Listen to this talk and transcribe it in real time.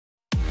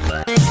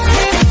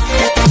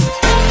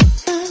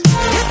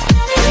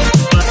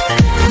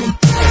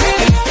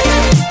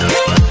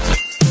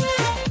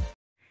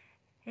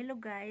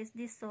guys,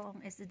 this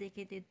song is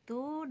dedicated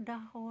to the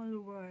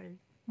whole world.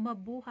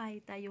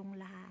 Mabuhay tayong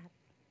lahat.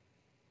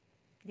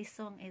 This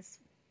song is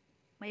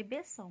my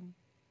best song.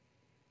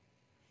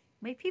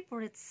 My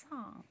favorite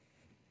song.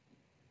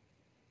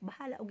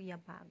 Bahala og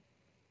yabag.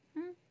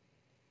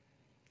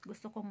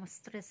 Gusto kong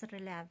stress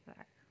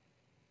reliever.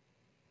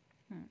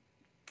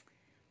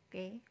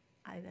 Okay,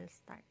 I will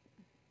start.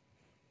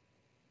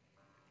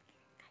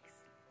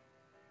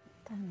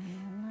 Guys.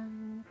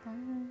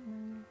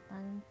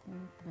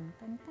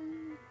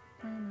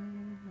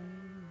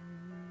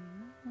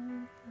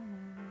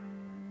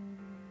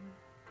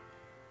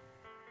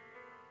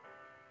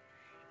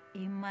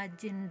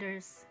 Imagine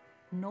there's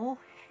no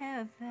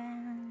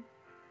heaven.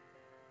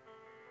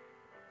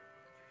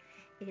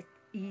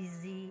 It's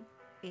easy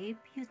if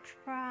you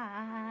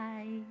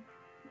try.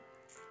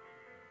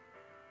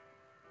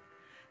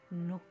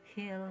 No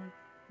hill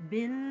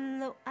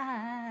below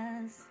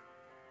us.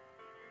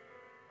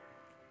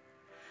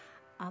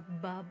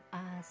 Above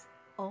us,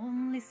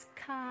 only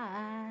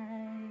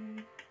sky.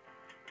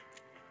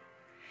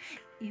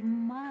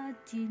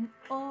 Imagine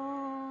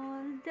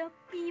all the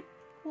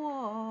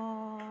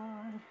people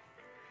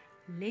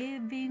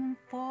living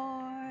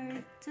for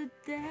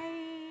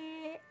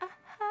today.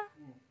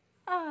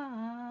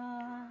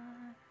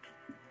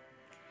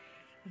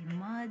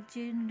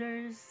 Imagine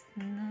there's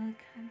no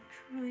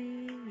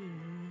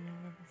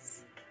countries.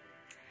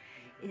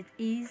 It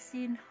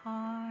isn't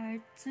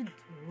hard to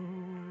do.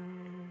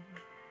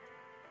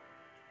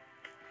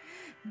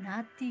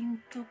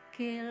 Nothing to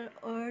kill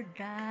or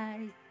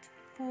die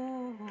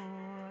for,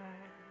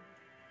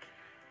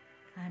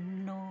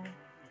 and no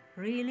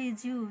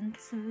religion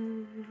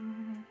too.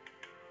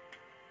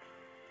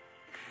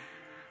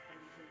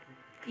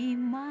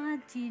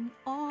 Imagine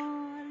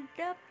all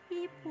the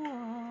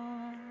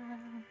people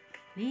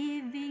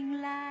living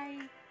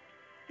life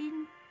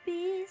in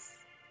peace.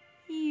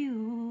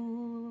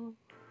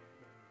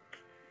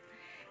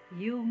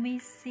 You may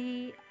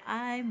say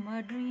I'm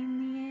a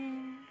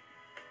dreamer,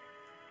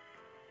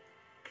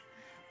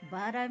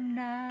 but I'm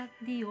not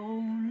the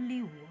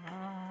only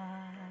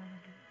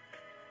one.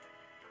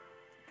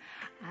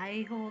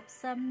 I hope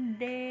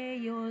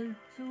someday you'll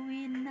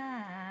join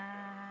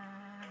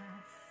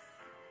us,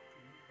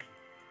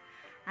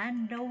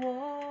 and the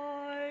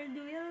world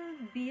will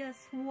be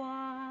as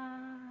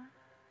one.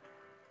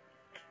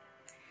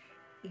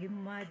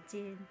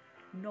 Imagine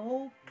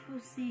no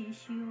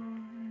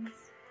positions.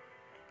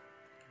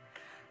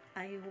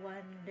 I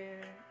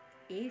wonder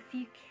if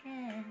you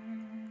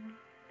can.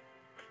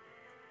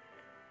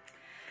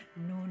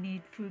 No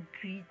need for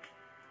greed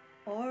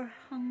or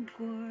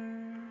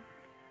hunger.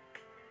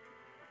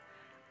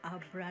 A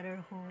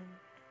brotherhood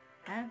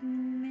of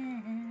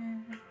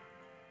men.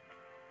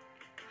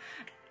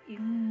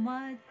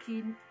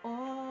 Imagine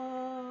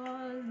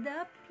all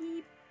the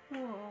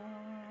people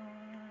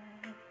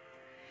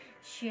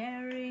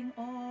sharing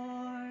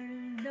all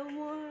the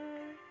world.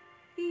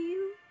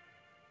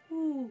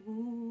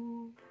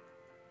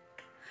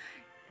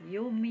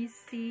 You may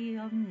see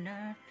I'm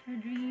not a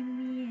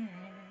dream yet,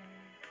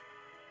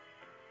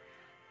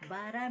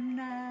 but I'm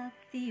not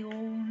the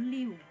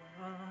only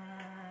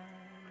one.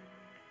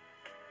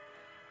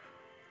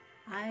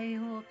 I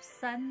hope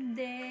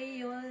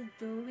someday you'll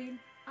join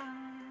us,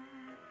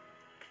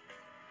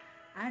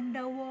 and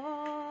the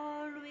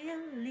world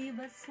will live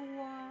as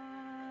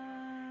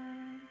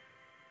one.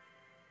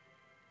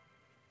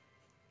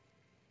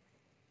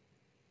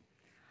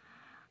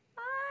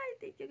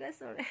 Thank you guys,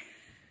 sorry.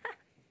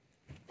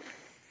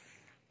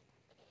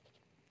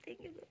 Thank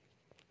you.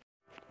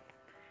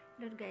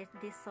 Lord guys,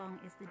 this song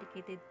is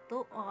dedicated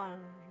to all,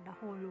 the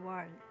whole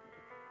world.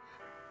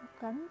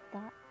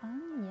 Kanta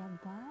ang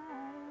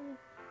yabay.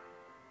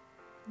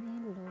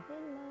 Hello,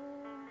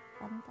 hello.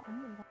 Kanta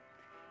ang yabay.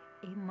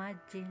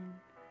 Imagine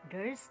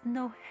there's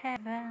no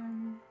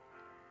heaven.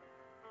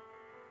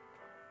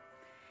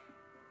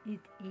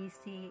 It's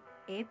easy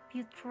if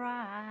you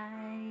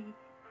try.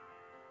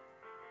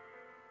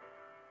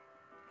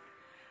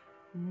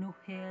 No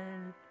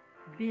hell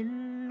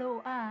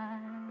below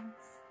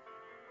us.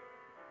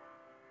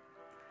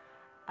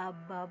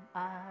 Above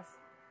us,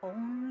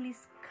 only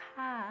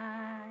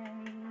sky.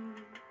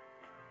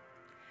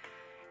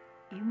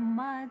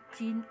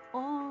 Imagine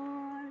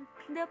all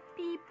the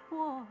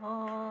people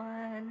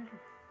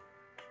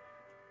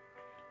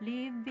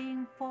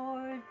living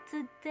for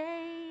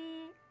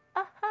today.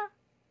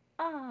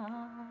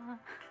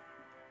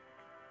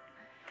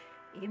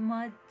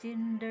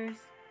 Imagine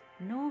there's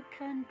no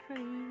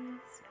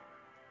countries.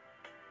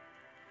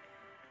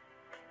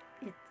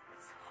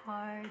 It's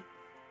hard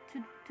to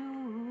do.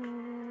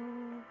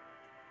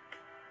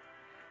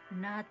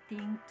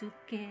 Nothing to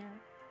kill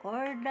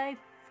or die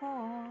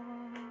for,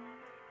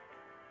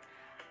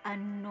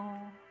 and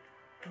no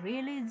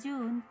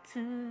religion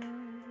too.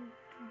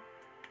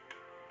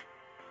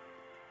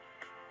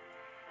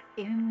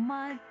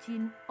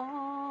 Imagine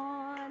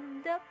all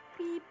the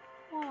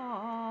people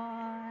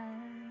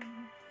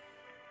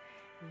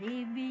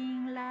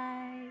living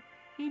life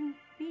in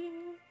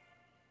peace.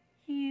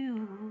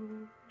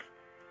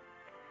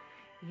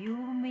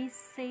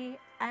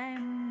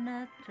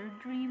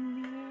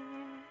 dream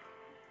yet,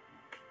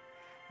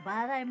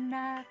 but I'm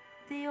not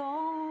the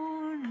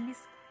only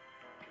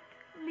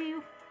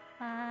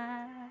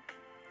one.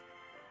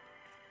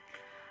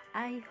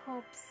 I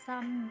hope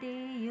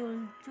someday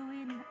you'll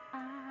join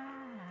us,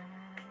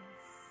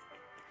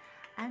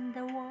 and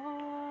the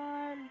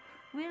world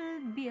will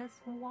be as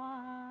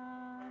one.